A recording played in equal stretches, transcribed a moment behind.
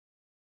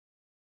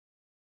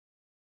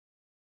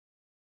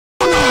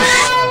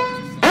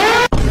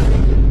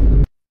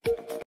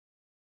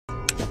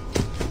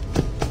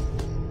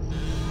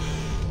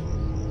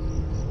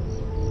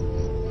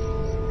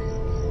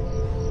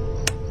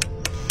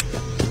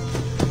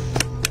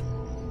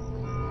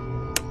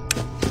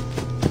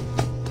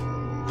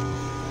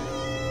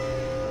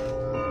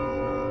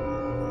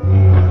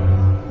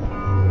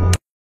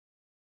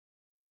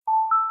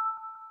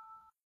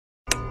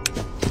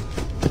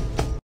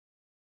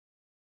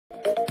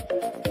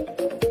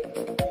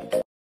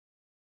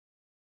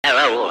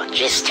Oh,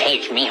 just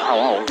take me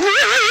home.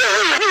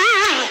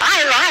 I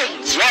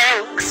like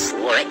jokes.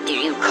 What do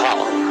you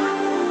call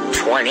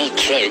 20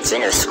 kids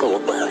in a school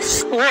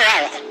bus?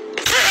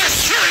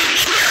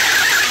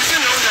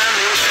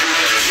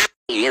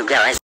 You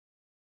guys.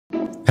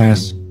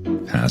 Pass.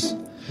 Pass.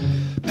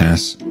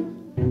 Pass.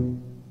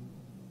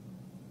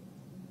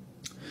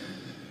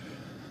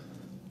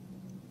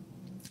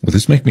 Would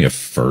this make me a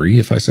furry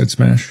if I said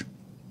smash?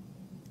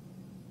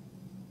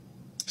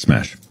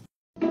 Smash.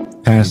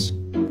 Pass.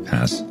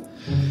 Pass.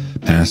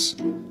 Pass.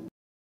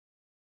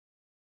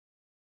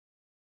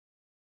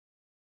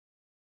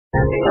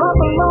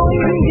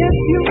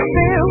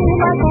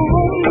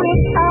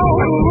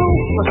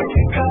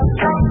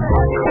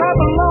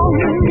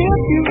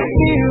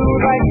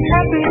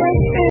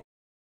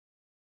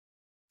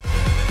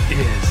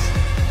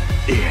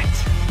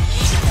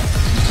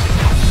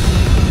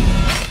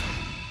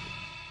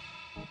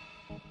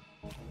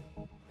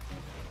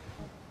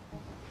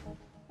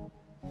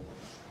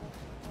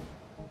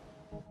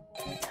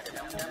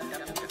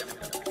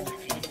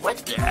 What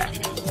the?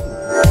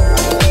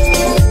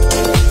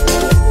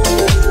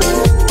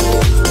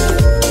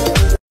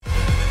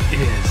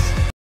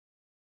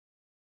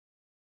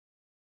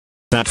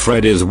 That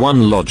Fred is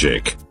one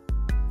logic.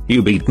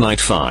 You beat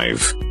night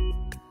 5.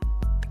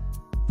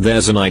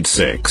 There's a night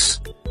 6.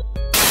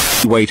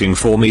 Waiting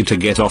for me to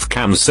get off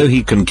cam so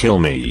he can kill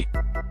me.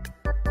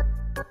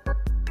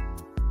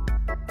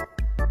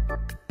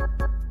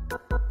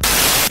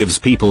 Gives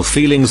people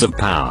feelings of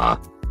power,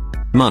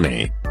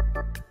 money,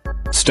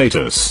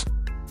 status.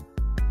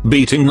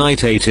 Beating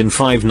night 8 in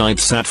 5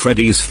 Nights at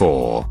Freddy's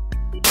 4.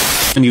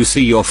 And you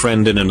see your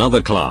friend in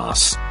another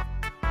class.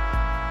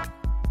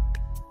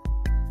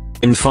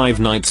 In 5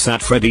 Nights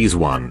at Freddy's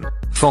 1,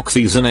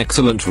 Foxy's an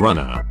excellent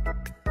runner.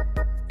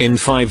 In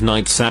 5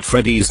 Nights at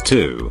Freddy's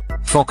 2,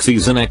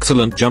 Foxy's an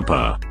excellent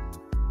jumper.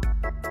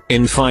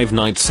 In 5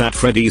 Nights at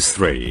Freddy's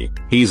 3,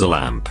 he's a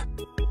lamp.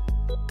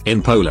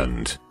 In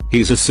Poland,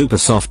 he's a super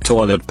soft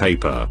toilet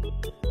paper.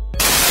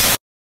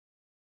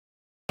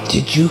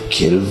 Did you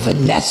kill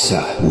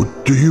Vanessa?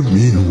 What do you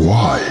mean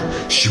why?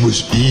 She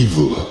was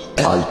evil.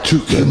 I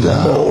took her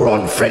down.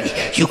 Moron, Freddy.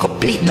 You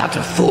complete and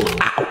utter fool.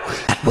 Ow.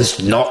 That was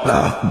not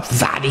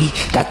Vanny.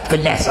 That's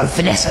Vanessa.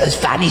 Vanessa is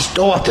Vanny's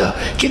daughter.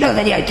 Do you have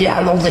any idea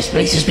how long this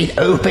place has been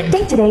open?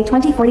 Date today,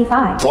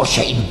 2045. For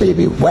shame,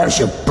 baby. Where's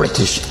your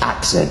British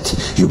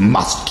accent? You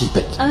must keep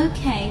it.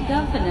 Okay,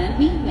 Governor,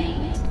 meet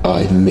me.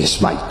 I miss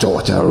my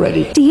daughter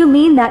already. Do you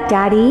mean that,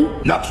 Daddy?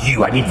 Not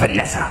you, I mean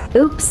Vanessa.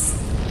 Oops.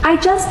 I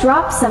just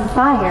dropped some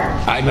fire.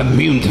 I'm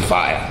immune to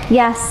fire.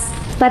 Yes,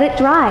 but it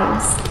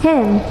drives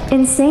him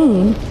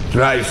insane.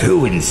 Drives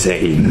who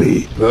insane?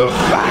 Me.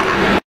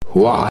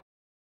 Why?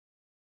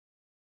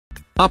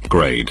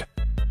 Upgrade.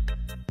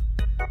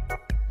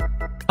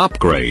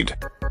 Upgrade.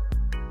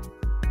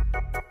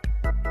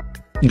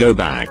 Go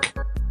back.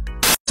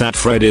 That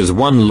Fred is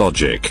one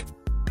logic.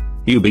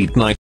 You beat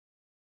night.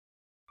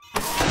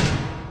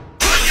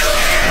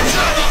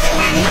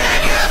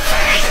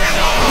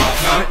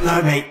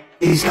 No, mate.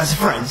 These guys are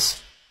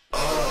friends. When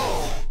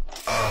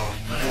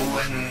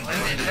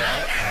did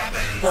that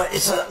happen? No,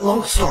 it's a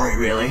long story,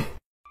 really.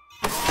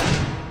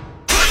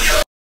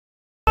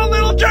 Oh,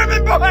 little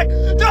German boy!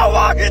 Don't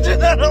walk into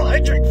that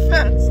electric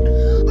fence!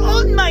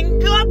 Oh my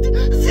god!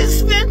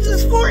 This fence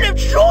is full of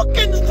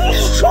shotguns!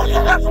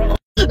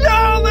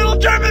 No, little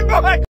German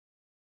boy!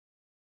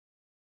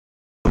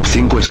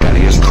 5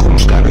 Scariest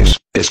Jumpscares.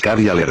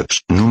 Scary Alerts.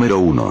 Número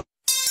 1.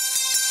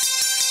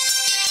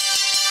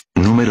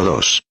 Número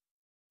 2.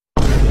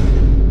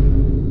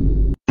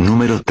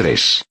 Número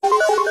 3.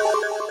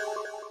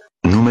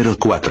 Número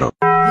 4.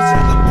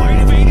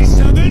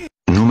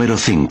 Número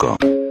 5.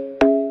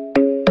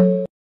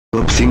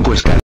 Top 5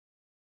 Scary.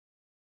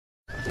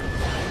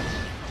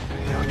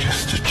 You're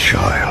just a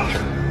child.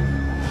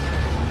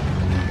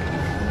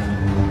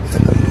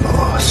 In a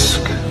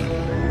mask.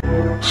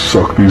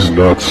 Suck these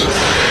nuts.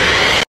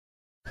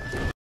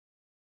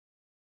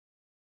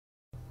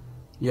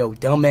 Yo,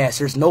 dumbass,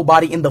 there's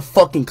nobody in the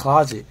fucking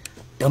closet.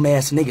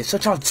 Dumbass nigga,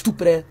 such a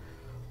stupid ass.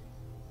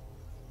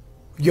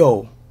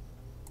 Yo.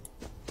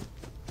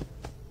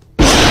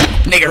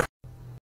 Nigger.